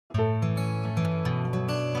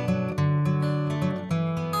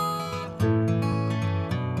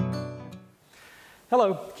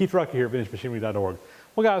Hello, Keith Rucker here at VintageMachinery.org.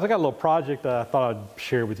 Well guys, I got a little project I thought I'd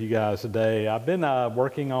share with you guys today. I've been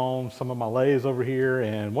working on some of my lathes over here,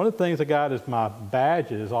 and one of the things I got is my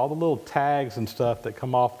badges, all the little tags and stuff that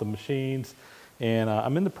come off the machines, and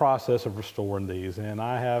I'm in the process of restoring these. And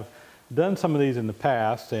I have done some of these in the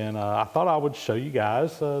past, and I thought I would show you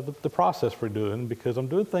guys the process we're doing, because I'm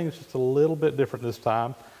doing things just a little bit different this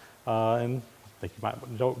time, and I think you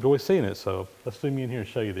might enjoy seeing it. So let's zoom in here and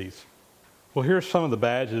show you these. Well, here's some of the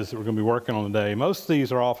badges that we're going to be working on today. Most of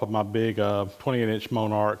these are off of my big 28-inch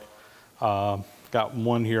Monarch. Got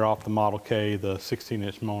one here off the Model K, the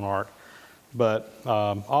 16-inch Monarch. But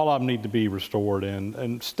all of them need to be restored.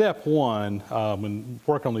 And step one when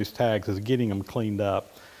working on these tags is getting them cleaned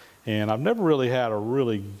up. And I've never really had a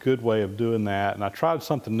really good way of doing that. And I tried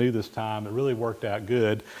something new this time. It really worked out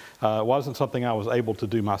good. It wasn't something I was able to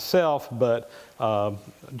do myself, but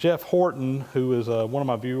Jeff Horton, who is one of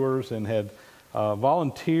my viewers and had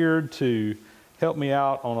volunteered to help me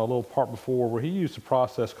out on a little part before, where he used a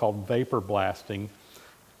process called vapor blasting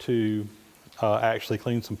to actually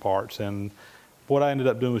clean some parts. And what I ended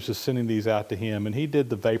up doing was just sending these out to him, and he did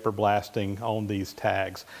the vapor blasting on these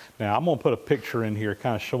tags. Now I'm going to put a picture in here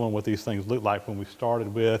kind of showing what these things looked like when we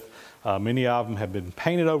started with. Many of them have been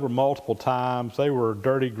painted over multiple times. They were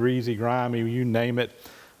dirty, greasy, grimy, you name it.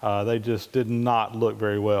 They just did not look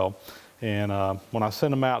very well. And when I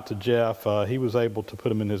sent them out to Jeff, he was able to put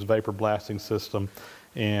them in his vapor blasting system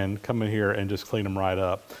and come in here and just clean them right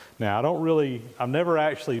up. Now I've never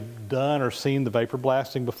actually done or seen the vapor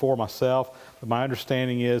blasting before myself, but my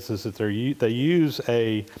understanding is that they use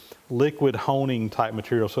a liquid honing type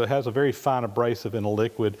material, so it has a very fine abrasive in a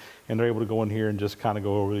liquid, and they're able to go in here and just kind of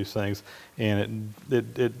go over these things, and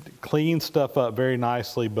it cleans stuff up very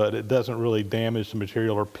nicely, but it doesn't really damage the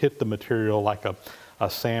material or pit the material like a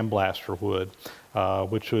sandblaster would.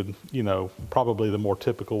 Which would, probably the more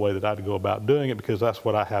typical way that I'd go about doing it, because that's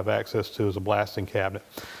what I have access to as a blasting cabinet.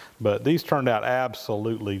 But these turned out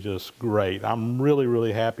absolutely just great. I'm really,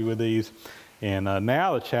 really happy with these. And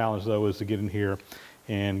now the challenge, though, is to get in here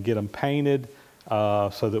and get them painted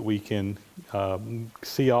so that we can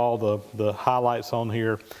see all the highlights on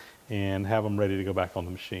here and have them ready to go back on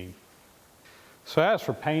the machine. So as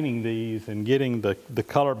for painting these and getting the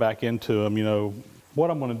color back into them, what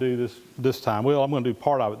I'm going to do this time, well, I'm going to do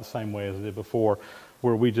part of it the same way as I did before,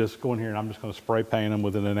 where we just go in here and I'm just going to spray paint them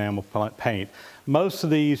with an enamel paint. Most of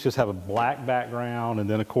these just have a black background, and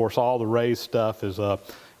then of course all the raised stuff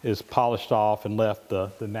is polished off and left the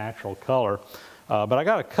natural color. But I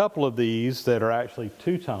got a couple of these that are actually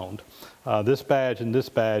two-toned. This badge and this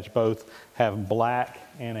badge both have black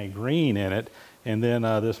and a green in it. And then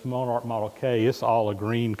this Monarch Model K, it's all a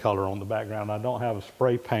green color on the background. I don't have a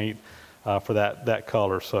spray paint for that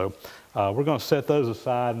color. So we're going to set those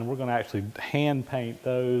aside, and we're going to actually hand paint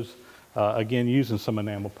those, again using some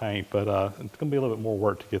enamel paint, but it's going to be a little bit more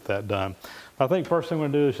work to get that done. But I think first thing we're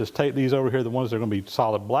going to do is just take these over here, the ones that are going to be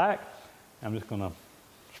solid black. I'm just going to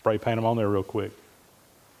spray paint them on there real quick.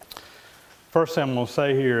 First thing I'm going to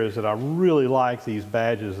say here is that I really like these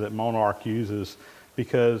badges that Monarch uses,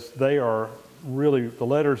 because they are really, the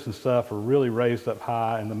letters and stuff are really raised up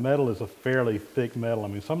high, and the metal is a fairly thick metal. I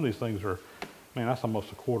mean, some of these things are, man, that's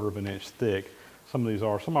almost 1/4 of an inch thick. Some of these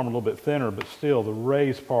are, some of them are a little bit thinner, but still the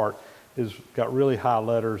raised part is got really high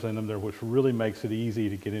letters in them there, which really makes it easy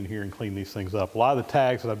to get in here and clean these things up. A lot of the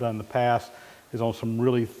tags that I've done in the past is on some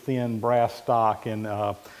really thin brass stock, and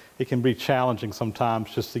it can be challenging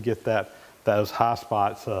sometimes just to get those high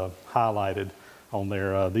spots highlighted on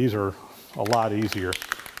there. These are a lot easier.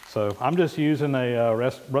 So I'm just using a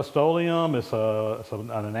Rust-Oleum. It's an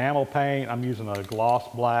enamel paint. I'm using a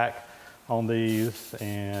gloss black on these,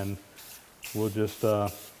 and we'll just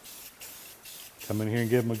come in here and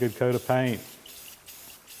give them a good coat of paint.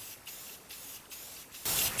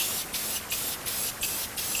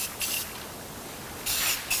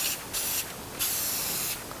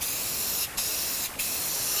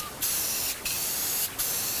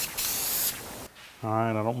 All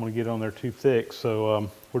right, I don't want to get on there too thick, so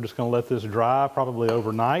we're just going to let this dry probably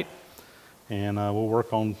overnight, and we'll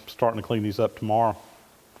work on starting to clean these up tomorrow.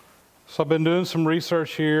 So I've been doing some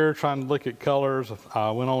research here, trying to look at colors.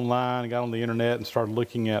 I went online and got on the internet and started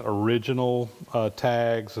looking at original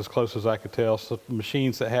tags as close as I could tell, so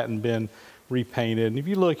machines that hadn't been repainted. And if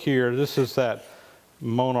you look here, this is that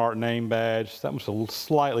Monarch name badge. That was a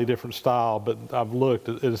slightly different style, but I've looked,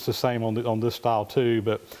 it's the same on this style too.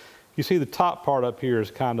 But you see the top part up here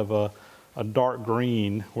is kind of a dark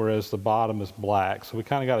green, whereas the bottom is black. So we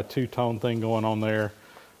kind of got a two-tone thing going on there.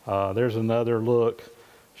 There's another look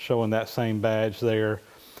showing that same badge there.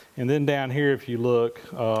 And then down here, if you look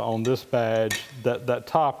on this badge, that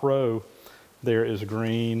top row there is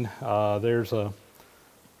green. There's a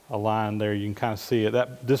line there, you can kind of see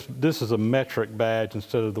it. This is a metric badge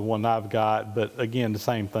instead of the one I've got, but again, the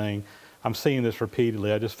same thing. I'm seeing this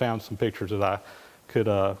repeatedly. I just found some pictures that I could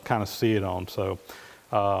kind of see it on. So,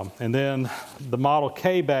 and then the Model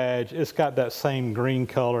K badge, it's got that same green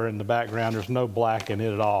color in the background. There's no black in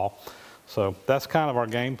it at all. So that's kind of our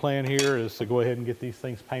game plan here, is to go ahead and get these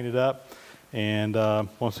things painted up. And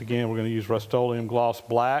once again, we're going to use Rust-Oleum Gloss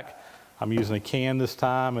Black. I'm using a can this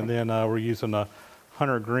time, and then we're using a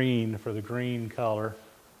Hunter Green for the green color.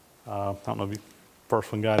 I don't know if you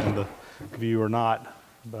first one got into view or not,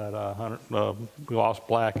 but Gloss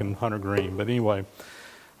Black and Hunter Green. But anyway,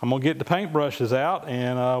 I'm going to get the paint brushes out,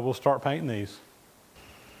 and we'll start painting these.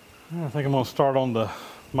 I think I'm going to start on the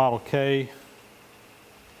Model K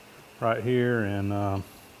right here, and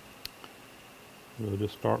we'll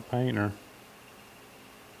just start painting her.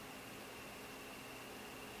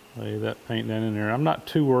 Lay that paint down in there. I'm not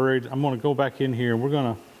too worried. I'm going to go back in here and we're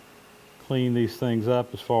going to clean these things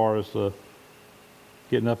up as far as the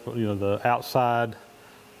getting up, the outside,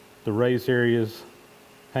 the raised areas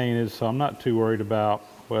painted. So I'm not too worried about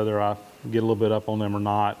whether I get a little bit up on them or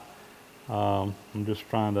not. I'm going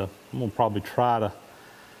to probably try to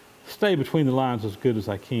stay between the lines as good as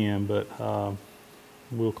I can, but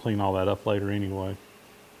we'll clean all that up later anyway.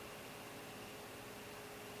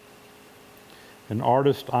 An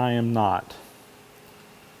artist I am not.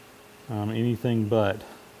 Anything but.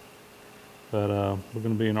 But we're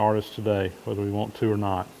going to be an artist today, whether we want to or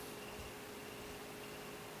not.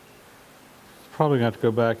 Probably going to have to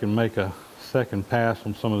go back and make a second pass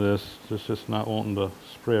on some of this. It's just not wanting to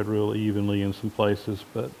spread real evenly in some places,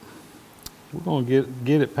 but we're going to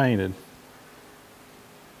get it painted.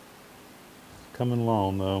 Coming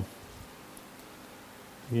along though.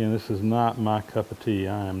 Again, this is not my cup of tea.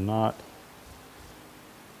 I am not.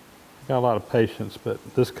 Got a lot of patience, but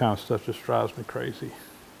this kind of stuff just drives me crazy.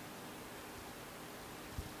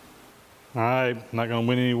 All right, I'm not going to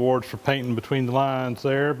win any awards for painting between the lines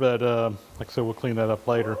there, but like I said, we'll clean that up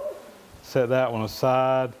later. Set that one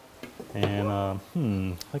aside, and I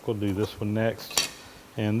think we'll do this one next.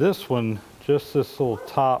 And this one, just this little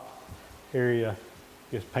top area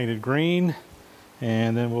gets painted green,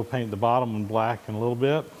 and then we'll paint the bottom one black in a little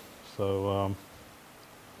bit. So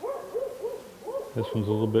this one's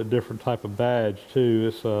a little bit different type of badge too.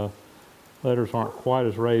 This letters aren't quite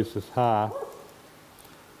as raised as high.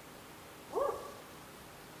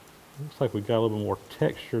 Looks like we got a little bit more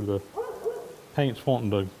texture. The paint's wanting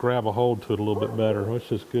to grab a hold to it a little bit better,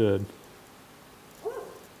 which is good. I'm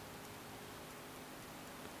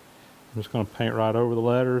just going to paint right over the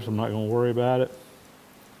letters. I'm not going to worry about it.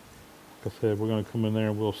 Like I said, we're going to come in there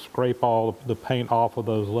and we'll scrape all the paint off of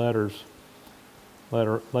those letters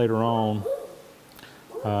later on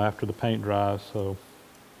after the paint dries. So.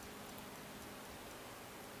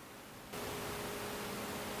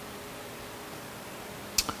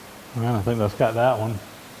 All right, I think that's got that one.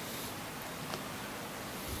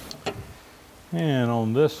 And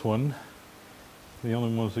on this one, the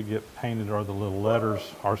only ones that get painted are the little letters,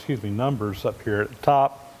 or excuse me, numbers up here at the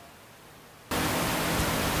top.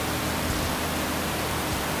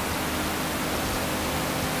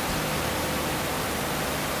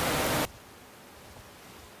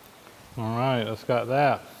 All right, that's got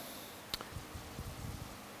that.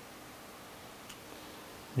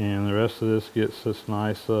 And the rest of this gets this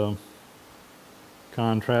nice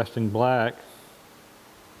contrasting black.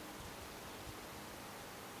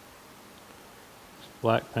 This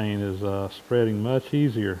black paint is spreading much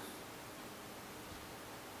easier.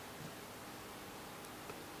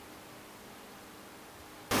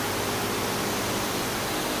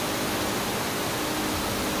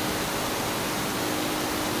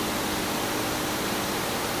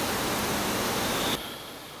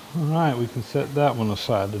 All right, we can set that one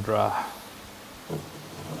aside to dry.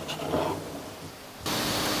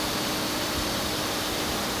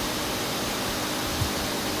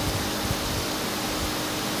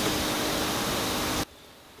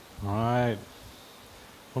 All right,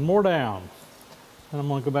 one more down. And I'm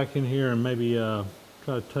gonna go back in here and maybe try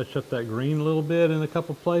to touch up that green a little bit in a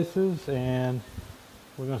couple places, and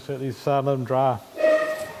we're gonna set these aside and let them dry.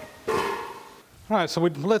 All right, so we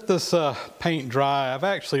let this paint dry. I've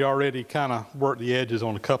actually already kind of worked the edges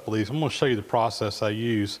on a couple of these. I'm going to show you the process I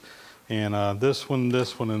use. And this one,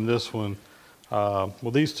 and this one,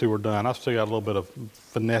 well, these two are done. I've still got a little bit of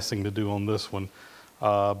finessing to do on this one,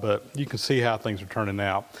 but you can see how things are turning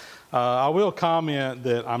out. I will comment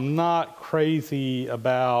that I'm not crazy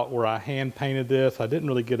about where I hand painted this. I didn't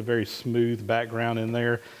really get a very smooth background in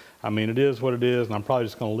there. I mean, it is what it is, and I'm probably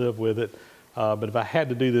just going to live with it. But if I had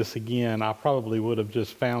to do this again, I probably would have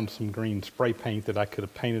just found some green spray paint that I could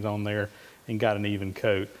have painted on there and got an even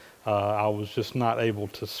coat. I was just not able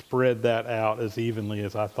to spread that out as evenly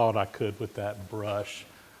as I thought I could with that brush.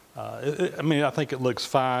 I mean, I think it looks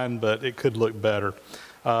fine, but it could look better.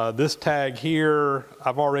 This tag here,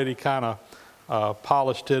 I've already kind of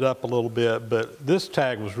polished it up a little bit, but this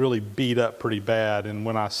tag was really beat up pretty bad, and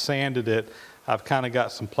when I sanded it, I've kind of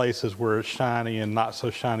got some places where it's shiny and not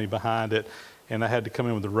so shiny behind it, and I had to come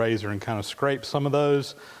in with a razor and kind of scrape some of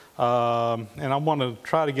those. And I want to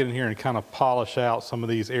try to get in here and kind of polish out some of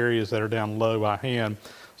these areas that are down low by hand.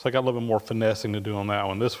 So I got a little bit more finessing to do on that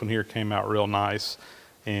one. This one here came out real nice,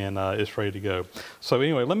 and it's ready to go. So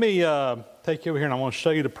anyway, let me take you over here, and I want to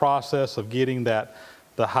show you the process of getting the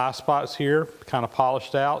high spots here kind of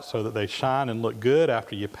polished out so that they shine and look good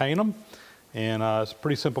after you paint them. And it's a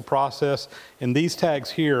pretty simple process. And these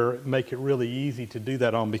tags here make it really easy to do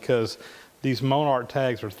that on because these Monarch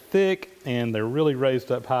tags are thick and they're really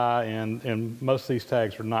raised up high, and most of these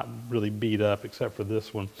tags are not really beat up except for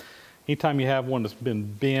this one. Anytime you have one that's been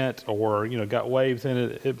bent or got waves in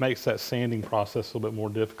it, it makes that sanding process a little bit more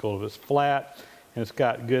difficult. If it's flat and it's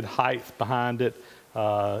got good height behind it,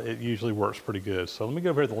 it usually works pretty good. So let me go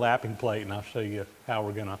over here to the lapping plate and I'll show you how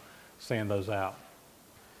we're going to sand those out.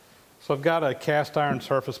 So I've got a cast iron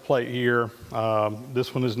surface plate here.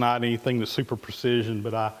 This one is not anything that's super precision,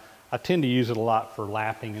 but I tend to use it a lot for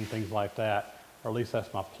lapping and things like that, or at least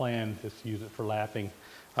that's my plan, is to use it for lapping.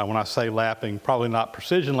 When I say lapping, probably not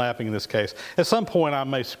precision lapping in this case. At some point I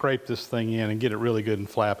may scrape this thing in and get it really good and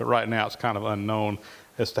flat, but right now it's kind of unknown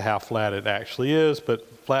as to how flat it actually is, but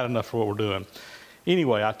flat enough for what we're doing.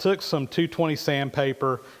 Anyway, I took some 220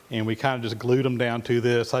 sandpaper and we kind of just glued them down to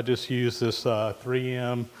this. I just used this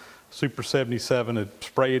 3M Super 77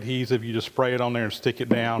 spray adhesive. You just spray it on there and stick it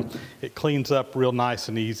down. It cleans up real nice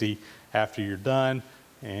and easy after you're done.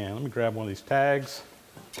 And let me grab one of these tags.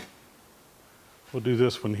 We'll do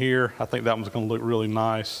this one here. I think that one's going to look really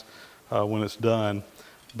nice when it's done.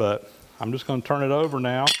 But I'm just going to turn it over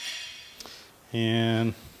now.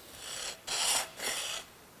 And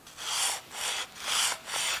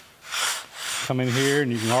come in here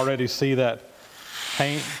and you can already see that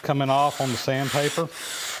paint coming off on the sandpaper.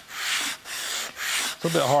 It's a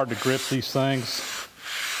little bit hard to grip these things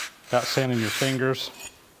without sanding your fingers.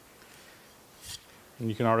 And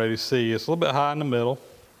you can already see it's a little bit high in the middle,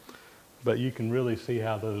 but you can really see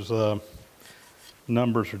how those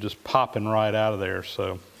numbers are just popping right out of there.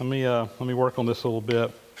 So let me work on this a little bit.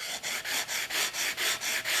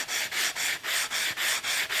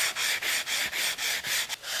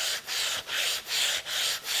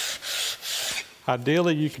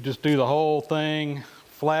 Ideally, you could just do the whole thing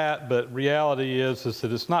flat, but reality is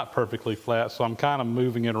that it's not perfectly flat, so I'm kind of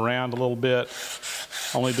moving it around a little bit,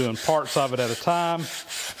 only doing parts of it at a time.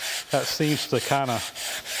 That seems to kind of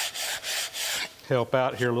help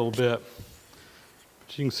out here a little bit.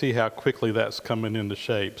 But you can see how quickly that's coming into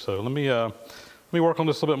shape. So let me work on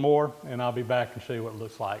this a little bit more, and I'll be back and show you what it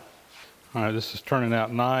looks like. All right, this is turning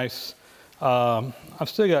out nice. I've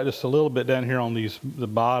still got just a little bit down here on the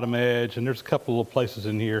bottom edge, and there's a couple little places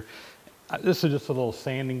in here. This is just a little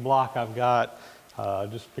sanding block I've got.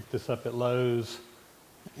 Just picked this up at Lowe's,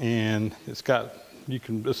 and it's got,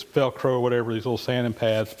 it's Velcro or whatever, these little sanding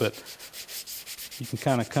pads, but you can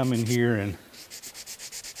kind of come in here and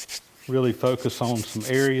really focus on some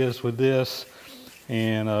areas with this.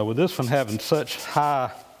 And with this one having such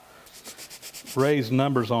high raised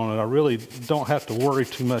numbers on it, I really don't have to worry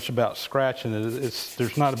too much about scratching it.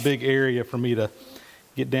 There's not a big area for me to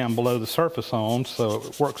get down below the surface on, so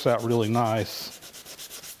it works out really nice.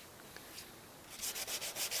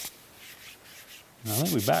 I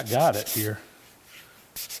think we about got it here.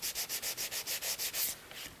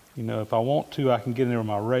 If I want to, I can get in there with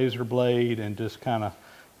my razor blade and just kind of,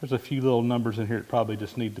 there's a few little numbers in here that probably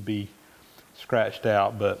just need to be scratched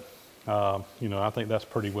out, but I think that's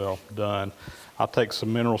pretty well done. I'll take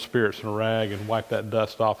some mineral spirits and a rag and wipe that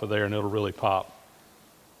dust off of there, and it'll really pop.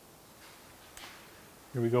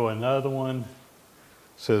 Here we go, another one. It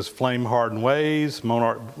says Flame Hardened Ways,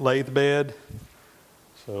 Monarch Lathe Bed.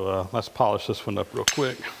 So let's polish this one up real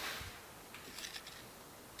quick.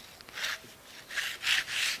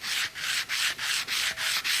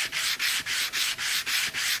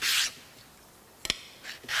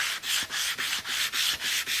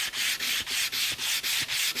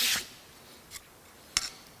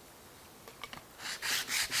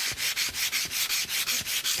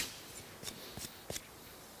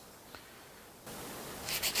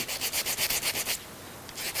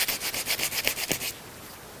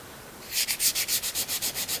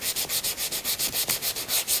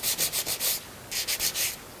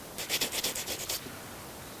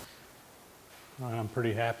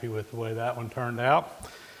 pretty happy with the way that one turned out.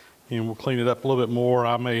 And we'll clean it up a little bit more.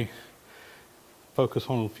 I may focus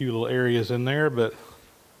on a few little areas in there, but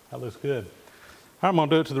that looks good. I'm going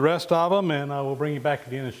to do it to the rest of them, and we'll bring you back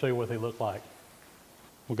again and show you what they look like.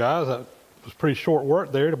 Well, guys, that was pretty short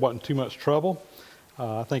work there. It wasn't too much trouble.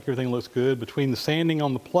 I think everything looks good between the sanding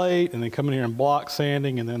on the plate and then coming here and block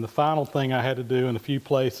sanding. And then the final thing I had to do in a few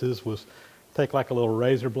places was take like a little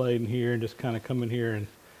razor blade in here and just kind of come in here and,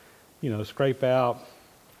 you know, scrape out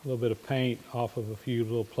a little bit of paint off of a few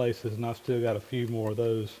little places. And I still got a few more of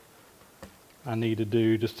those I need to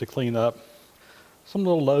do just to clean up some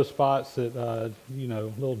little low spots that, you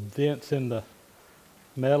know, little dents in the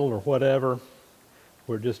metal or whatever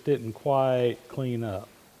where it just didn't quite clean up.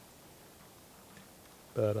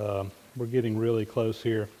 But we're getting really close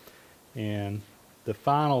here. And the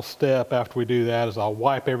final step after we do that is I'll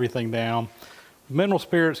wipe everything down. Mineral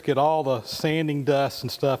spirits get all the sanding dust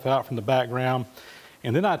and stuff out from the background.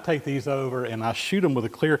 And then I take these over and I shoot them with a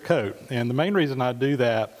clear coat. And the main reason I do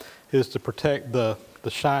that is to protect the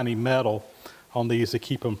shiny metal on these to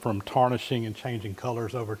keep them from tarnishing and changing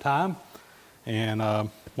colors over time. And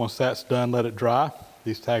once that's done, let it dry.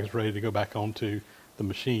 These tags are ready to go back onto the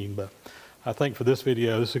machine. But I think for this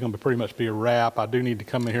video, this is going to pretty much be a wrap. I do need to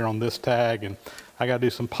come in here on this tag, and I got to do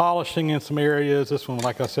some polishing in some areas. This one,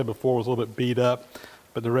 like I said before, was a little bit beat up,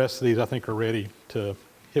 but the rest of these I think are ready to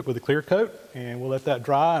hit with a clear coat, and we'll let that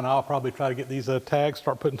dry, and I'll probably try to get these tags,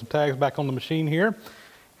 start putting some tags back on the machine here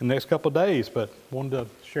in the next couple of days. But wanted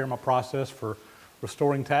to share my process for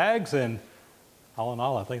restoring tags, and all in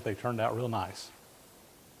all, I think they turned out real nice.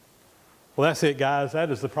 Well, that's it, guys. That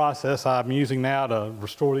is the process I'm using now to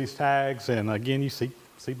restore these tags. And again, you see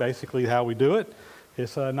basically how we do it.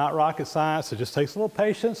 It's not rocket science. It just takes a little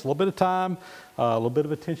patience, a little bit of time, a little bit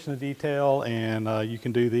of attention to detail, and you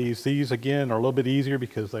can do these. These, again, are a little bit easier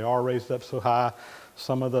because they are raised up so high.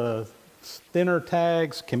 Some of the thinner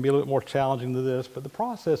tags can be a little bit more challenging than this, but the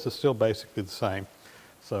process is still basically the same.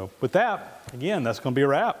 So with that, again, that's going to be a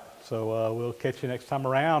wrap. So we'll catch you next time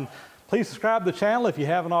around. Please subscribe to the channel if you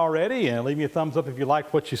haven't already, and leave me a thumbs up if you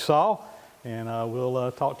liked what you saw. And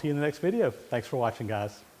we'll talk to you in the next video. Thanks for watching,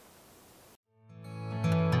 guys.